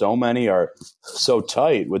Ten. So many are so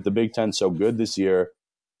tight, with the Big Ten so good this year,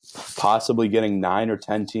 possibly getting 9 or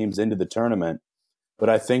 10 teams into the tournament. But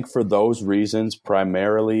I think for those reasons,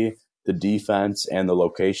 primarily the defense and the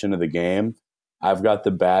location of the game, I've got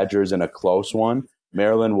the Badgers in a close one.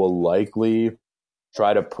 Maryland will likely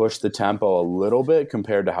try to push the tempo a little bit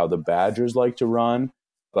compared to how the Badgers like to run.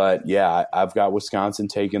 But yeah, I've got Wisconsin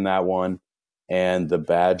taking that one, and the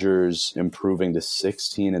Badgers improving to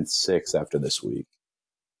 16-6 after this week.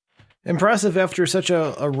 Impressive after such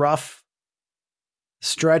a rough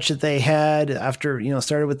stretch that they had after,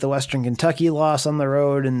 started with the Western Kentucky loss on the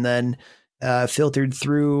road and then filtered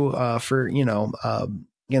through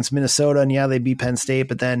against Minnesota. And yeah, they beat Penn State,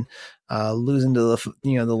 but then losing to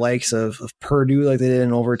the likes of Purdue like they did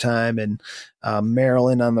in overtime, and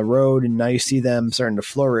Maryland on the road. And now you see them starting to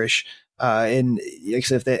flourish. And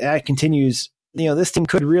if that continues, this team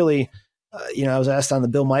could really, I was asked on the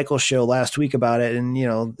Bill Michaels show last week about it, and,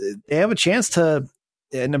 they have a chance to,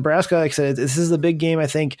 Nebraska, like I said, this is the big game, I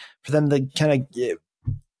think, for them to kind of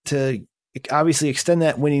to obviously extend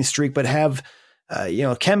that winning streak, but have,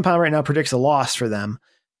 Ken Palm right now predicts a loss for them.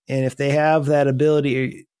 And if they have that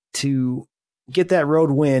ability to get that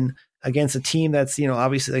road win against a team that's,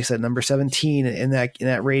 obviously, like I said, number 17 in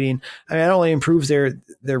that rating, I mean, it only improves their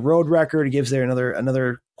road record. It gives their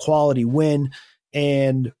another quality win.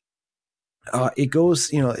 And it goes,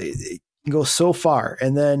 it goes so far.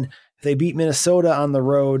 And then if they beat Minnesota on the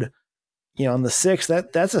road, on the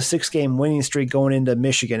 6th, that's a 6-game winning streak going into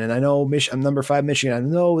Michigan. And I know I'm number 5 Michigan. I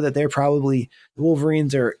know that they're probably, the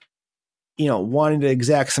Wolverines are, wanting to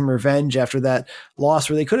exact some revenge after that loss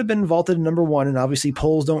where they could have been vaulted to number 1. And obviously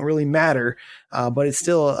polls don't really matter, but it's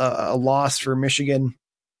still a loss for Michigan,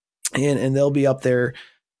 and they'll be up there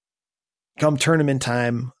come tournament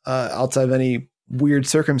time, outside of any weird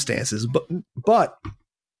circumstances. But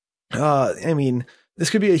I mean, this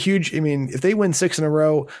could be a huge, if they win 6 in a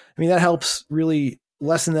row, that helps really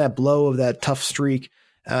lessen that blow of that tough streak.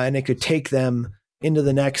 And it could take them into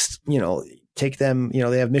the next, they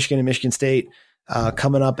have Michigan and Michigan State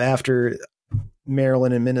coming up after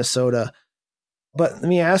Maryland and Minnesota. But let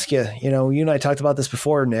me ask you, you and I talked about this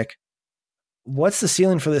before, Nick, what's the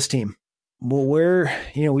ceiling for this team? Well,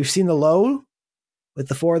 we've seen the low with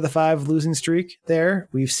the 4 of the 5 losing streak there.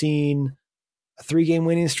 We've seen a 3-game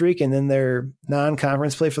winning streak, and then their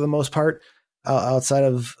non-conference play for the most part, outside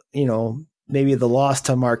of, maybe the loss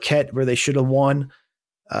to Marquette where they should have won.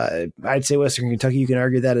 I'd say Western Kentucky, you can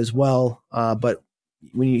argue that as well. But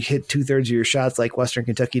when you hit 2/3 of your shots like Western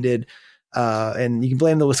Kentucky did, and you can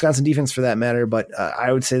blame the Wisconsin defense for that matter, but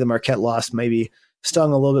I would say the Marquette loss maybe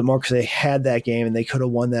stung a little bit more because they had that game and they could have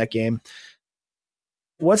won that game.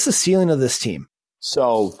 What's the ceiling of this team?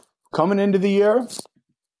 So coming into the year,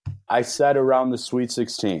 I said around the Sweet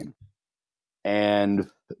 16. And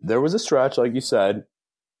there was a stretch, like you said,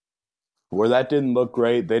 where that didn't look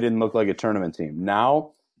great. They didn't look like a tournament team.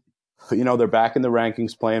 Now, they're back in the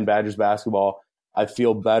rankings playing Badgers basketball. I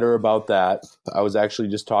feel better about that. I was actually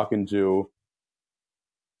just talking to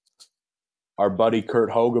our buddy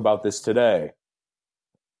Kurt Hogue about this today.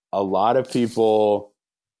 A lot of people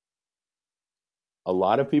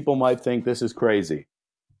might think this is crazy.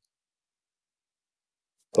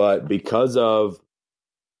 But because of,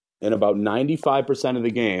 in about 95% of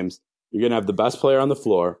the games, you're going to have the best player on the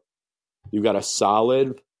floor. You've got a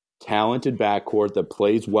solid, talented backcourt that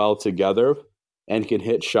plays well together and can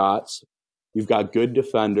hit shots. You've got good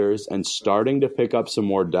defenders and starting to pick up some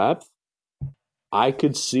more depth. I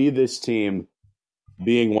could see this team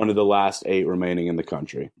being one of the last 8 remaining in the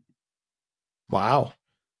country. Wow.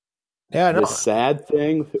 Yeah, no. The sad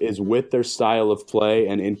thing is with their style of play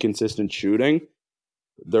and inconsistent shooting,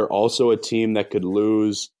 they're also a team that could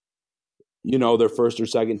lose, their first or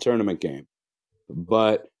second tournament game.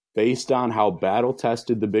 But based on how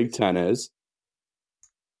battle-tested the Big Ten is,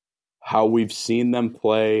 how we've seen them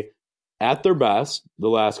play at their best the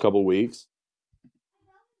last couple weeks,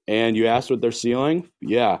 and you asked what their ceiling,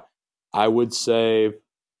 yeah, I would say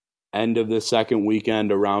end of the second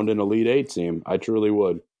weekend around an Elite 8 team. I truly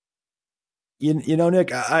would.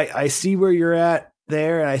 Nick, I see where you're at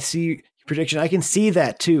there, and I see your prediction. I can see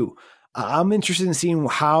that too. I'm interested in seeing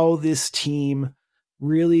how this team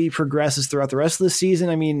really progresses throughout the rest of the season.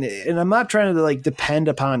 And I'm not trying to depend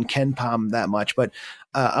upon Ken Palm that much, but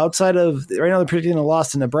outside of right now, they're predicting a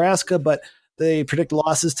loss to Nebraska, but they predict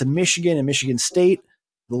losses to Michigan and Michigan State.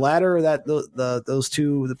 The latter, that those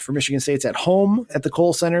two for Michigan State's at home at the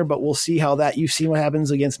Kohl Center, but we'll see how that. You've seen what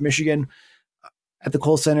happens against Michigan at the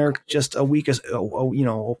Kohl Center just over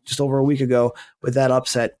a week ago with that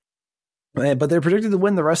upset. But they're predicted to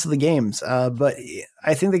win the rest of the games. But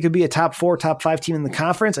I think they could be a top 4, top 5 team in the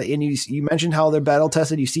conference. And you mentioned how they're battle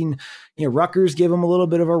tested. You've seen, Rutgers give them a little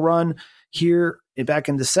bit of a run here back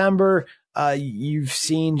in December. You've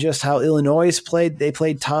seen just how Illinois played. They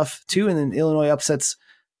played tough too. And then Illinois upsets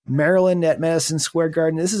Maryland at Madison Square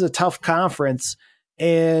Garden. This is a tough conference,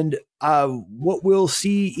 and what we'll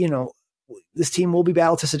see, this team will be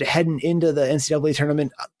battle tested heading into the NCAA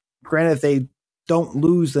tournament. Granted, if they don't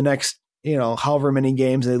lose the next, however many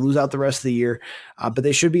games, they lose out the rest of the year, but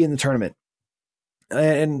they should be in the tournament.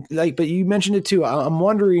 But you mentioned it too. I'm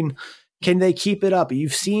wondering, can they keep it up?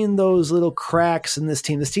 You've seen those little cracks in this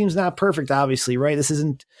team. This team's not perfect, obviously, right? This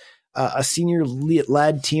isn't a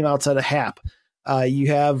senior-led team outside of Hap. You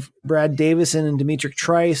have Brad Davison and Demetric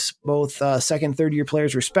Trice, both second, third-year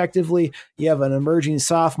players respectively. You have an emerging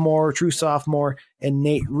true sophomore, and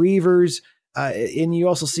Nate Reavers. And you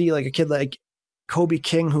also see like a kid like Kobe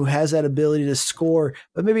King, who has that ability to score,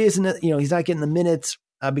 but maybe isn't, he's not getting the minutes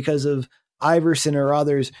because of Iverson or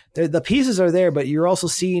others. The pieces are there, but you're also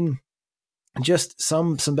seeing just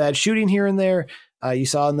some bad shooting here and there. You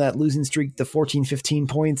saw in that losing streak the 14, 15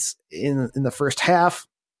 points in the first half.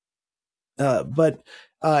 And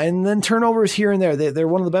then turnovers here and there. They're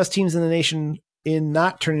one of the best teams in the nation in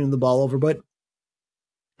not turning the ball over, but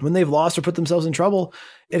when they've lost or put themselves in trouble,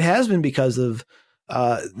 it has been because of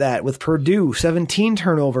that. With Purdue, 17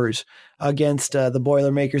 turnovers against the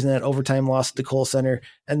Boilermakers in that overtime loss at the Kohl Center.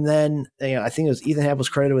 And then, I think it was Ethan Happ was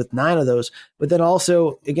credited with 9 of those. But then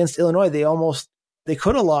also against Illinois, they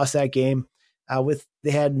could have lost that game.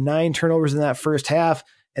 They had 9 turnovers in that first half,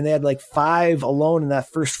 and they had like 5 alone in that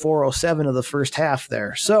first 4:07 of the first half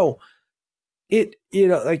there. So you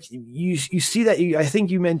see that. I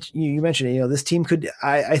think you mentioned it. This team could.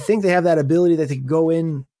 I think they have that ability that they could go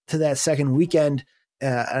in to that second weekend,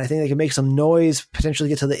 and I think they can make some noise, potentially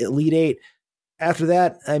get to the Elite Eight. After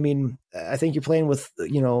that, I think you're playing with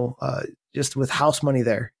just with house money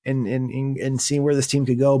there and seeing where this team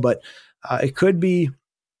could go. But it could be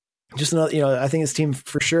just another. I think this team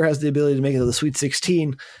for sure has the ability to make it to the Sweet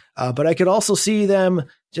 16. But I could also see them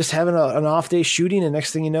just having an off day shooting, and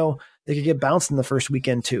next thing you know, they could get bounced in the first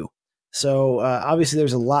weekend too. So obviously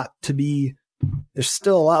there's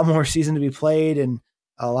still a lot more season to be played and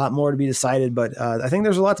a lot more to be decided. But I think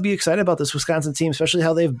there's a lot to be excited about this Wisconsin team, especially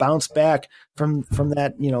how they've bounced back from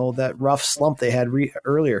that, that rough slump they had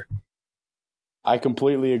earlier. I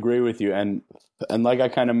completely agree with you. And like I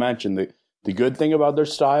kind of mentioned, the good thing about their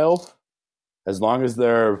style, as long as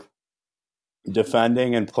they're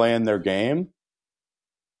defending and playing their game,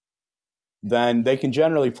 then they can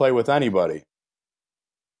generally play with anybody.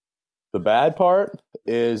 The bad part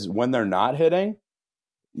is when they're not hitting,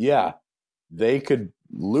 they could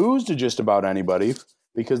lose to just about anybody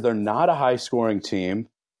because they're not a high-scoring team.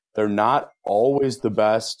 They're not always the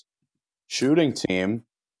best shooting team.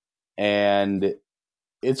 And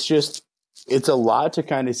it's a lot to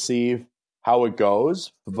kind of see how it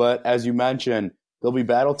goes. But as you mentioned, they'll be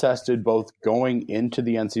battle-tested both going into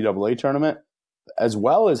the NCAA tournament as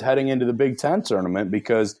well as heading into the Big Ten tournament,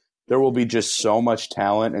 because there will be just so much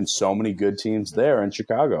talent and so many good teams there in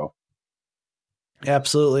Chicago.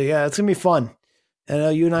 Absolutely. Yeah, it's going to be fun. I know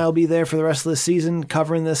you and I will be there for the rest of the season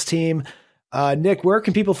covering this team. Nick, where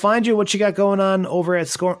can people find you? What you got going on over at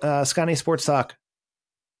Scotty Sports Talk?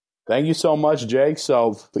 Thank you so much, Jake.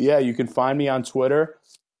 So, you can find me on Twitter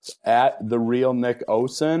at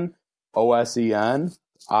 @TheRealNickOsen, OSEN.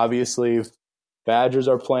 Obviously, Badgers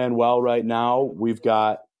are playing well right now. We've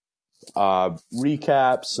got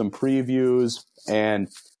recaps, some previews, and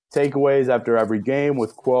takeaways after every game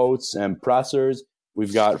with quotes and pressers.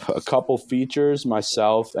 We've got a couple features,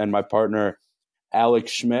 myself and my partner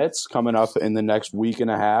Alex Schmitz, coming up in the next week and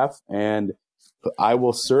a half. And I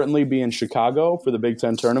will certainly be in Chicago for the Big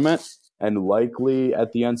Ten tournament and likely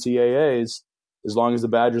at the NCAAs as long as the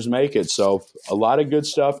Badgers make it. So a lot of good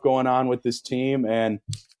stuff going on with this team and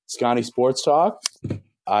Scotty Sports Talk.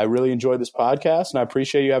 I really enjoyed this podcast, and I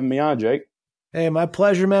appreciate you having me on, Jake. Hey, my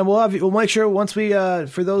pleasure, man. We'll make sure once we,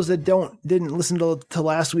 for those that didn't listen to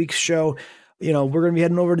last week's show, we're going to be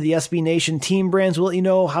heading over to the SB Nation Team Brands. We'll let you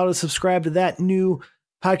know how to subscribe to that new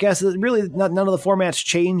podcast. Really, none of the formats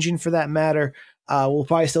changing for that matter. We'll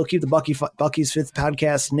probably still keep the Bucky's Fifth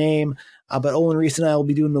podcast name, but Olin Reese and I will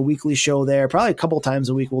be doing the weekly show there. Probably a couple times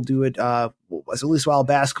a week we'll do it, at least while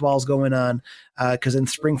basketball's going on, because then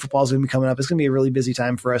spring football is going to be coming up. It's going to be a really busy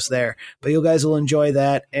time for us there. But you guys will enjoy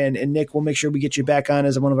that. And Nick, we'll make sure we get you back on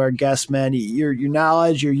as one of our guests, man. Your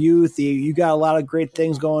knowledge, your youth, you got a lot of great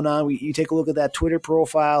things going on. You take a look at that Twitter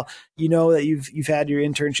profile. You know that you've had your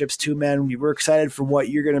internships too, man. We're excited for what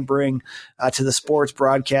you're going to bring to the sports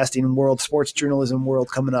broadcasting world, sports journalism world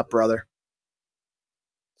coming up, brother.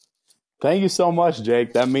 Thank you so much,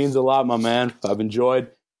 Jake. That means a lot, my man. I've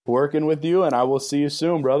enjoyed working with you, and I will see you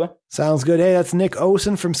soon, brother. Sounds good. Hey, that's Nick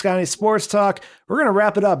Osen from Sky Sports Talk. We're going to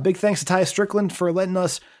wrap it up. Big thanks to Ty Strickland for letting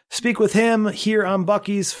us speak with him here on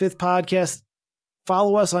Bucky's Fifth Podcast.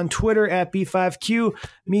 Follow us on Twitter at B5Q,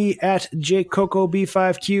 me at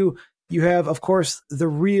JakeCocoB5Q. You have, of course, the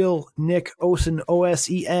real Nick Osen,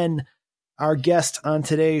 Osen, our guest on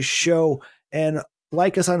today's show. And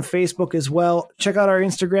like us on Facebook as well. Check out our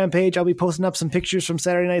Instagram page. I'll be posting up some pictures from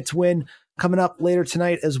Saturday night's win coming up later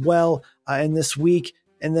tonight as well and this week.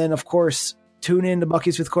 And then, of course, tune in to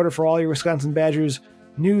Bucky's Fifth Quarter for all your Wisconsin Badgers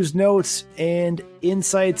news, notes, and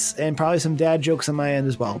insights, and probably some dad jokes on my end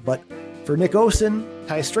as well. But for Nick Osen,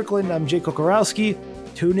 Ty Strickland, I'm Jake Kokorowski.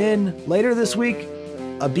 Tune in later this week,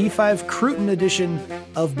 a B5 Cruton edition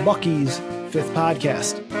of Bucky's Fifth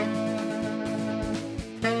Podcast.